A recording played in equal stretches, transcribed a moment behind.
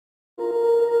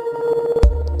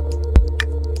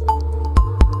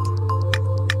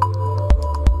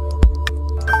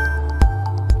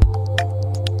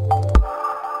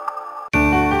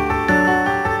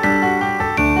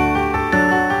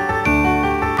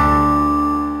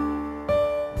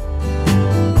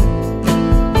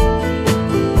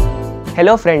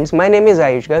Hello friends, my name is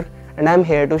Ayush Garg and I am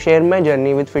here to share my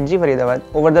journey with FIITJEE Faridabad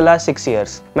over the last 6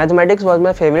 years. Mathematics was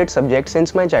my favorite subject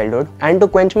since my childhood, and to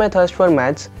quench my thirst for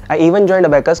maths, I even joined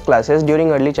abacus classes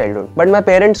during early childhood. But my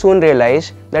parents soon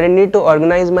realized that I need to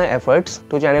organize my efforts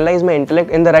to channelize my intellect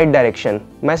in the right direction.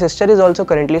 My sister is also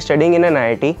currently studying in an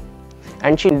IIT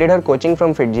and she did her coaching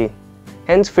from FIITJEE.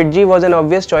 Hence, FIITJEE was an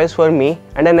obvious choice for me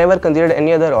and I never considered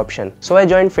any other option. So I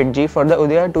joined FIITJEE for the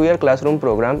Udaya 2-year classroom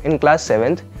program in class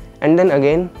 7th and then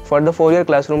again for the 4-year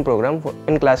classroom program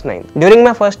in class 9th. During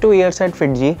my first 2 years at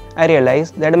FIITJEE, I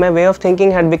realized that my way of thinking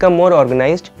had become more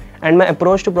organized and my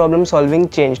approach to problem solving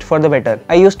changed for the better.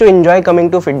 I used to enjoy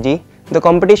coming to FIITJEE. The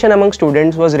competition among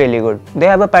students was really good. They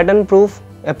have a pattern-proof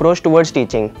approach towards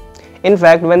teaching. In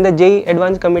fact, when the JEE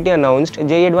Advanced Committee announced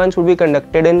JEE Advanced would be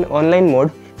conducted in online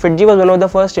mode, FIITJEE was one of the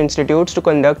first institutes to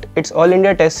conduct its All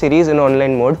India test series in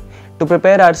online mode to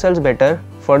prepare ourselves better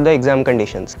for the exam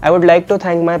conditions. I would like to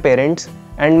thank my parents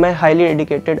and my highly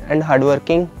dedicated and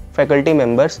hardworking faculty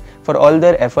members for all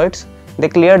their efforts. They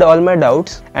cleared all my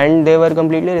doubts and they were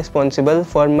completely responsible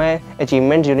for my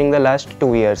achievements during the last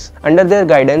 2 years. Under their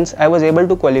guidance, I was able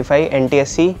to qualify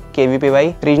NTSC,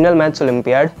 KVPY, Regional Maths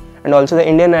Olympiad and also the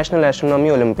Indian National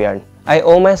Astronomy Olympiad. I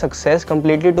owe my success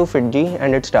completely to FIITJEE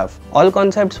and its staff. All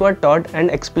concepts were taught and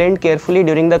explained carefully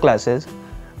during the classes.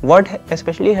 What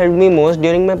especially helped me most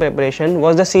during my preparation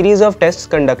was the series of tests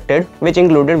conducted, which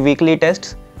included weekly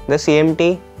tests, the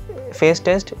CMT, phase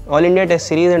test, All India test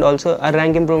series and also a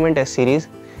rank improvement test series,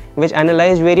 which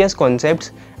analyzed various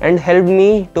concepts and helped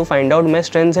me to find out my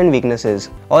strengths and weaknesses.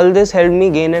 All this helped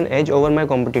me gain an edge over my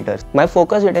competitors. My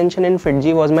focused attention in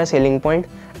FIITJEE was my selling point,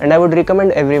 and I would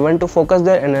recommend everyone to focus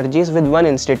their energies with one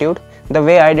institute the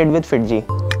way I did with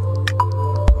FIITJEE.